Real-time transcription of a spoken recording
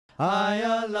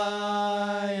Ayalayan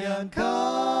ka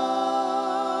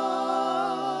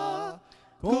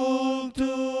kung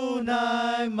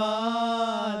tunay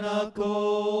man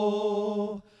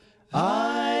ako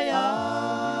ay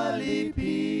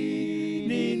alipinin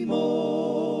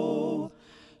mo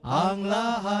ang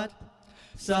lahat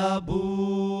sa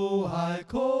buhay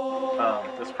ko.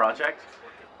 This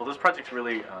project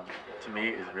really, to me,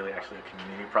 is really actually a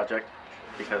community project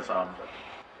because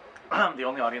the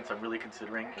only audience I'm really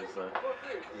considering is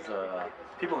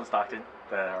people in Stockton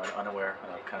that are unaware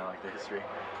of kind of like the history,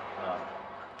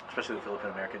 especially the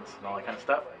Filipino Americans and all that kind of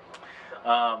stuff.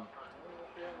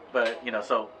 But you know,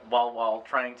 so while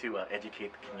trying to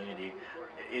educate the community,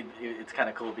 it's kind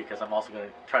of cool because I'm also going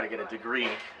to try to get a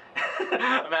degree,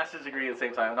 a master's degree at the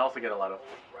same time, and also get a lot of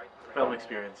film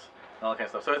experience and all that kind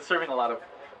of stuff. So it's serving a lot of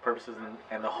purposes,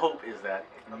 and the hope is that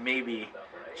maybe,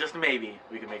 just maybe,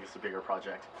 we can make this a bigger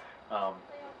project.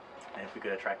 And if we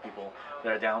could attract people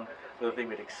that are down with the thing,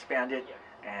 we'd expand it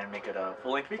and make it a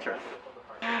full-length feature.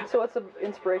 So what's the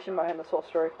inspiration behind this whole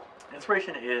story?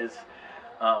 Inspiration is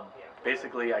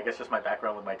basically, I guess, just my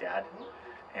background with my dad,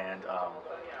 and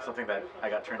something that I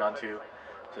got turned on to,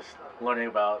 just learning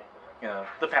about, you know,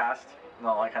 the past and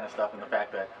all that kind of stuff, and the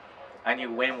fact that I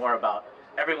knew way more about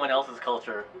everyone else's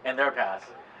culture and their past,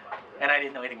 and I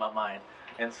didn't know anything about mine.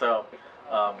 And so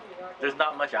there's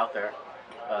not much out there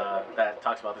that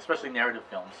talks about this, especially narrative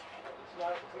films,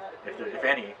 if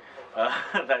any,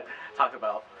 that talk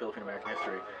about Filipino American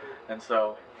history. And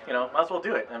so, you know, might as well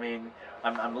do it. I mean,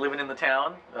 I'm living in the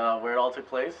town where it all took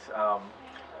place. I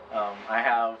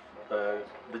have the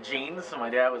genes. My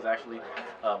dad was actually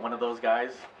one of those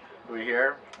guys who were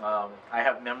here. I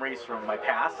have memories from my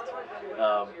past,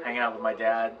 hanging out with my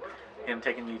dad, him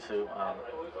taking me to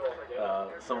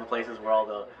some of the places where all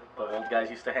the old guys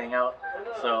used to hang out.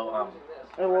 So.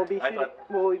 And will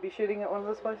we be shooting at one of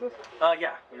those places?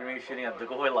 Yeah, we're going to be shooting at the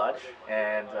Gohoy Lodge,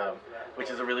 and which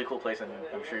is a really cool place, and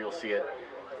I'm sure you'll see it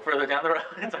further down the road.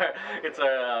 It's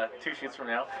our 2 shoots from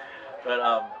now, but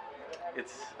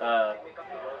it's I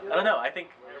don't know. I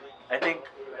think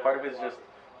part of it is just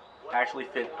actually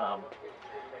fit.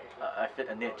 I fit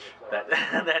a niche that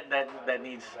that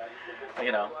needs,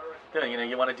 you know, doing. You know,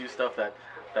 you want to do stuff that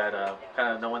kind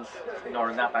of no one's,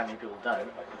 or not that many people have done,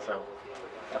 and so.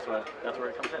 That's where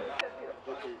it comes in.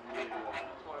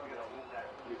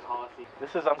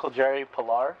 This is Uncle Jerry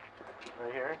Pilar,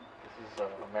 right here. This is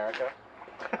America.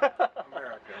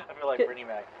 America. I feel like Bernie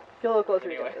Mac. Get a little closer.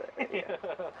 Anyway.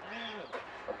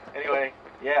 Anyway,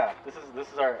 yeah. This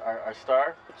is our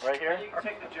star right here.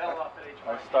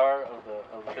 Our star of the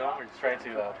film. We're just trying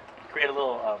to create a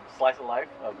little slice of life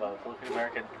of Filipino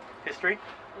American history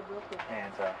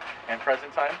and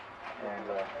present time. And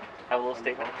have a little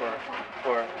statement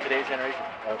for today's generation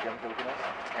of young Filipinos,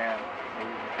 and maybe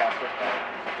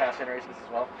past generations as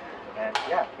well. And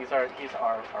yeah, he's our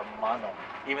mano,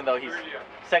 even though he's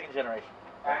second generation.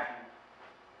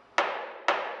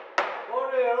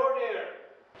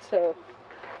 So,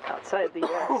 outside the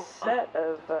set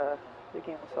of the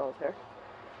Game of Solitaire,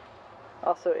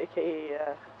 also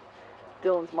aka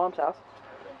Dylan's mom's house.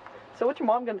 So, what's your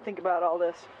mom going to think about all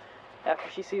this after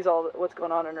she sees what's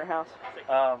going on in her house?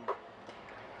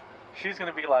 She's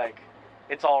gonna be like,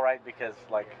 it's all right, because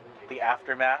like the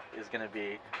aftermath is gonna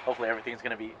be, hopefully everything's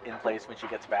gonna be in place when she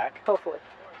gets back. Hopefully.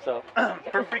 So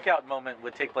her freak out moment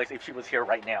would take place if she was here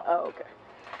right now. Oh, okay.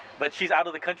 But she's out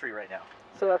of the country right now.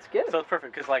 So that's good. So it's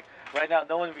perfect, because like right now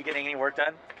no one would be getting any work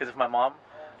done, because if my mom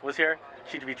was here,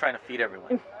 she'd be trying to feed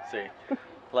everyone. See,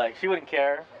 like she wouldn't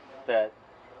care that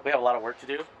we have a lot of work to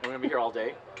do and we're gonna be here all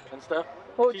day and stuff.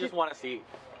 She just want to see.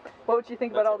 What would you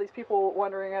think about all these people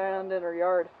wandering around in her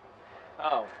yard?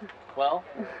 Oh, well,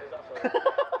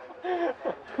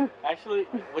 actually,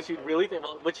 what she'd really think,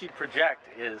 what she'd project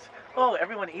is, oh,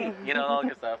 everyone eat, you know, all that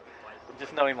good stuff.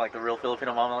 Just knowing like the real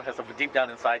Filipino mom and all that kind of stuff, but deep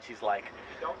down inside, she's like,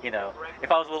 you know,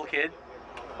 if I was a little kid,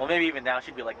 well, maybe even now,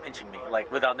 she'd be like pinching me, like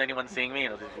without anyone seeing me, you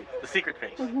know, the secret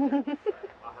face. You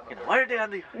know, why are they on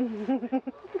the?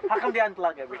 How come they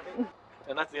unplug everything?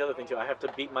 And that's the other thing too. I have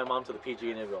to beat my mom to the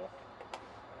PG and A roll.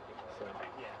 So.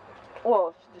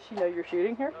 Well, does she know you're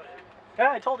shooting here?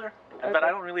 Yeah, I told her, okay. But I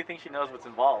don't really think she knows what's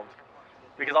involved,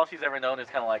 because all she's ever known is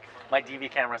kind of like my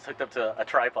DV camera's hooked up to a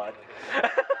tripod.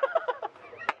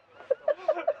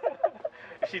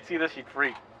 If she'd see this, she'd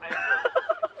freak.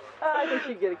 I think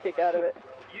she'd get a kick out of it.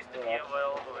 Used to be a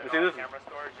camera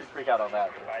storage. She'd freak out on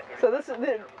that. So this is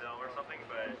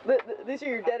these are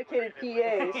your dedicated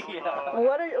PAs. Yeah.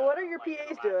 What are your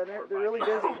PAs doing? They're really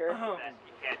busy here.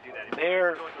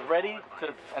 They're ready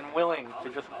to and willing to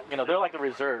just, you know, they're like the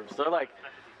reserves. They're like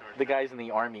the guys in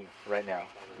the army right now,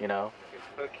 you know.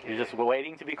 You're just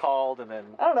waiting to be called, and then.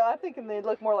 I don't know. I'm thinking they'd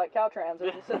look more like Caltrans.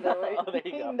 They're just sitting there waiting, Oh, there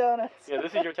you eating go. donuts. Yeah,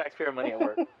 this is your taxpayer money at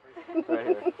work. Right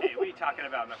here. Hey, what are you talking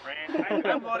about, my friend?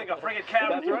 I'm loading a friggin' cab.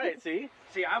 That's right, see?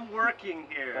 See, I'm working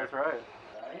here. That's right.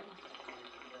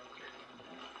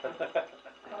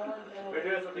 We're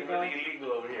doing something really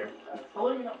illegal over here.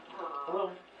 Hello, you know.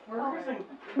 Hello. We're rehearsing.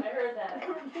 I heard that.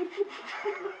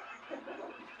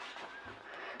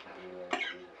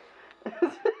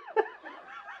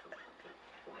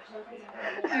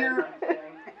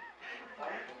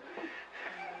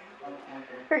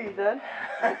 Are you done?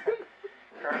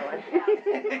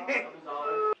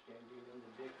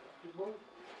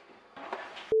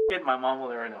 My mom will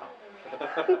never know.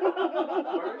 That's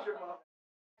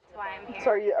why I'm here. So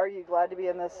are you glad to be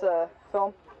in this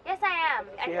film? Yes, I am.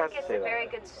 I She has think to it's say a that. very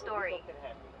good story.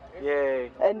 Yay.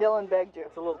 And Dylan begged you.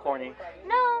 It's a little corny.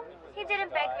 No, he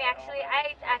didn't beg me. Actually,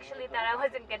 I actually thought I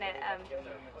wasn't gonna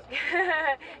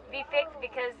be picked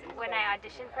because when I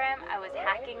auditioned for him, I was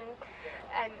hacking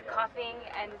and coughing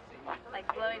and like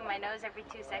blowing my nose every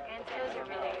 2 seconds. It was a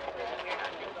really weird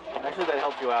audition. Actually, that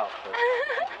helped you out.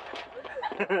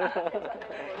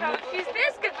 No, she's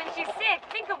this good when she's sick.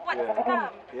 Think of what's to come.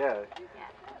 Yeah.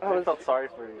 Oh, I felt sorry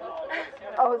for you.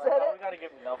 Oh, is that We it? gotta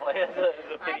give me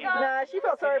the pity. Nah, she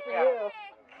felt sorry for you.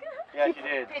 Yeah, she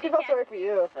did. She felt sorry for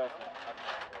you. Trust me.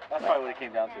 That's probably what it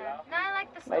came down to. No, I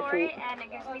like the My story feet. and it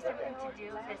gives me something to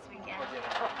do this weekend.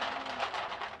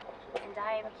 And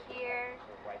I am here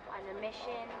on a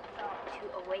mission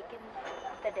to awaken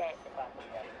the dead.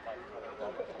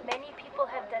 Many people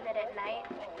have done it at night,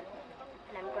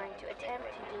 and I'm going to attempt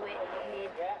to do it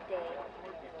midday.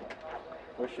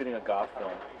 We're shooting a goth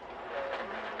film.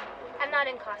 I'm not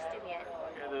in costume yet.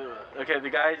 Okay, the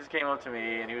guy just came up to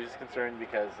me and he was just concerned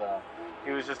because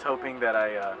he was just hoping that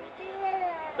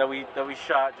that we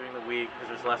shot during the week because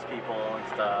there's less people and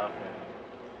stuff.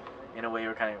 And in a way, we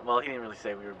were kind of, well, he didn't really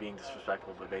say we were being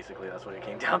disrespectful, but basically that's what it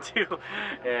came down to.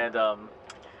 And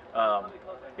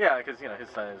yeah, because you know his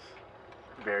son is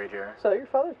buried here. So your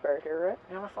father's buried here, right?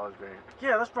 Yeah, my father's buried.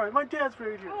 Yeah, that's right. My dad's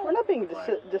buried here. We're not being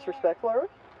disrespectful, are we?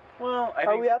 Well, I Are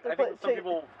think, we out to I think play- some take-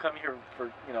 people come here for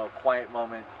a quiet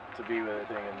moment to be with a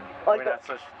thing, and Like we're the- not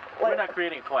like- we're not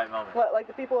creating a quiet moment. Like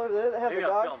the people over there that have Maybe their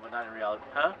on dog? film, but not in reality.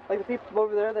 Huh? Like the people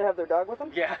over there that have their dog with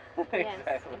them? Yeah. Yes,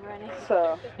 Exactly. I'm running.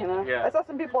 So, you know, Yeah. I saw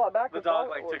some people out back The with dog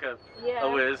dogs. like took Yeah. a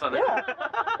whiz on it. Yeah,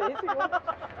 basically.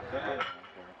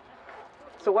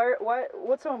 So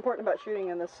what's so important about shooting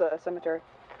in this cemetery?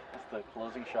 That's the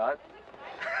closing shot.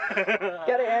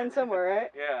 Gotta end somewhere,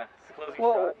 right? Yeah, it's the closing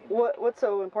Well, shot. what's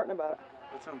so important about it?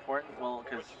 What's important? Well,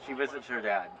 because she visits her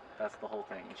dad. That's the whole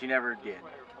thing. She never did.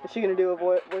 Is she gonna do a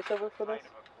voiceover for this?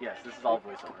 Yes, this is all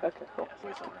voiceover. Okay, cool.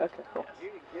 Yes, voiceover. Okay, cool.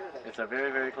 Yes. It's a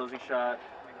very, very closing shot.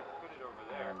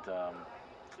 And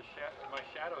My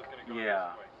shadow's gonna go yeah,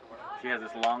 this way. she has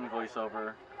this long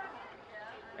voiceover,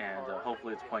 and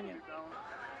hopefully it's poignant.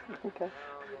 Okay.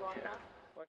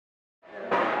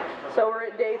 Yeah. So we're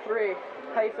at day 3.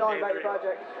 How you feeling Day about your 3.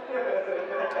 project?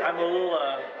 I'm a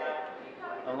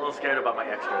little scared about my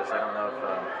extras. I don't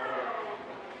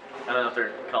know if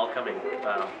they're called coming.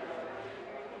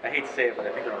 I hate to say it, but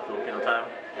I think they're on Filipino time,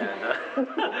 and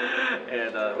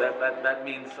that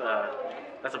means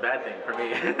that's a bad thing for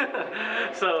me.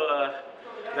 So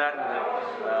that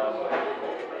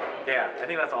yeah, I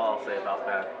think that's all I'll say about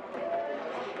that.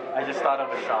 I just thought of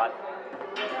a shot,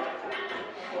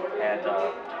 and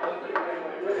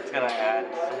it's gonna add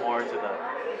some more to the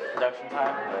production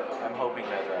time, but I'm hoping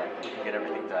that we can get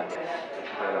everything done.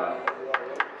 But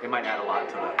it might add a lot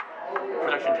to the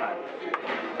production time.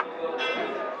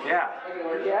 Yeah.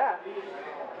 Yeah.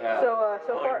 Yeah. So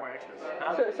so Oh, far, more extras.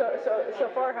 Huh? so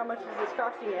far, how much is this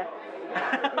costing you?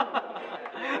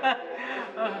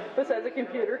 Besides a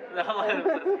computer.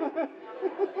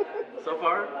 So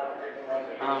far,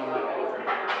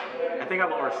 I think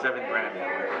I'm over $7 grand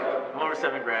now. I'm over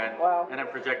 $7 grand, Wow. and I'm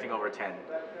projecting over 10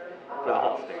 for the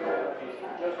whole thing.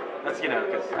 That's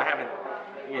because I haven't.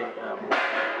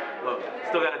 Look,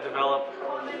 still got to develop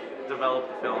the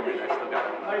film, and I still got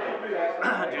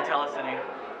to do telecine,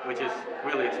 which is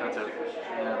really expensive,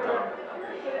 and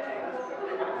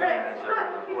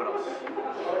what else?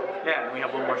 Yeah, and we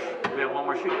have one more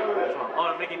shoot as well. Oh,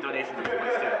 I'm making donations to this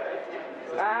place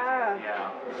too. Ah.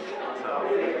 Yeah. So.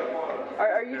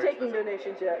 Are you Very taking expensive.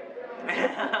 donations yet?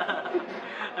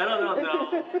 I don't know.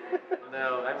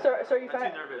 No. I'm So are too you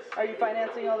nervous. Are you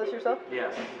financing all this yourself?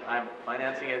 Yes, I'm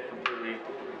financing it completely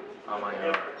on my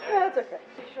own. Yeah, that's okay.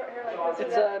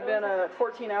 It's been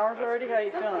 14 hours already. How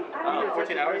you feeling?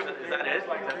 14 hours? Is that it?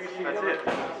 That's it.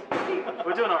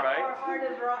 We're doing all right.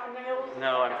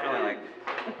 No, I'm feeling like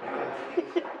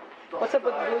What's up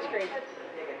with the blue screen?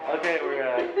 Okay, we're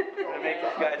gonna make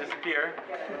this guy disappear.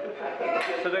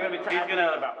 So they're gonna be. He's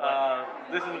gonna.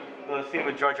 This is the scene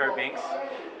with Jar Jar Binks.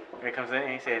 Here he comes in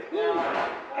and he says,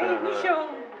 Hey, Michelle.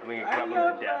 We can club him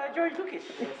to death. George Lucas,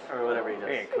 or whatever he does.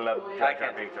 We can club I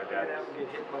can't think to death.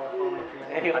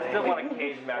 Anyway, I still want a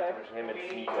cage match between him and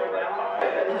Sneeko right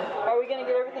now. Are we gonna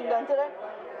get everything done today?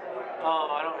 Oh,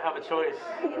 I don't have a choice.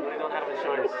 I really don't have a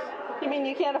choice. You mean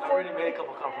you can't I've afford? already made a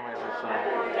couple compromises, so.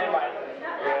 Can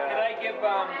I give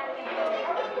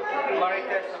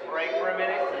Marita a break for a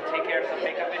minute to take care of some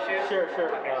makeup issues? Sure. So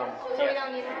we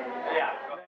don't need Yeah.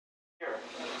 Here.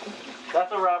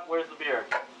 That's a wrap. Where's the beer?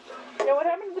 Yeah, what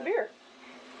happened to the beer?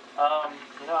 I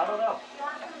don't know.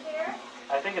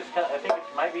 I think it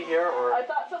might be here or. I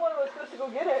thought someone was supposed to go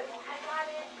get it. I got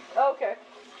it. Oh, okay.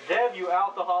 Deb, you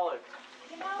alcoholic.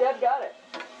 Deb got it.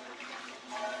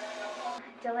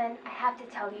 Dylan, I have to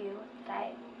tell you that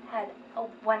I had a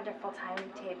wonderful time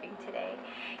taping today.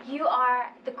 You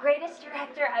are the greatest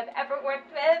director I've ever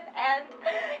worked with, and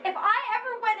if I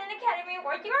ever win an Academy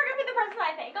Award, you are going to be the person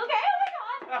I thank, okay? Oh my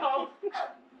god! Oh.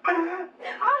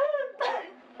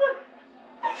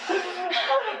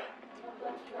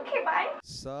 Okay, bye.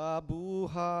 Sa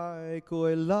buhay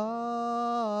ko'y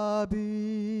labis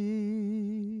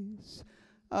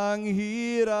ang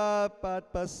hirap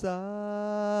at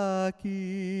pasakit.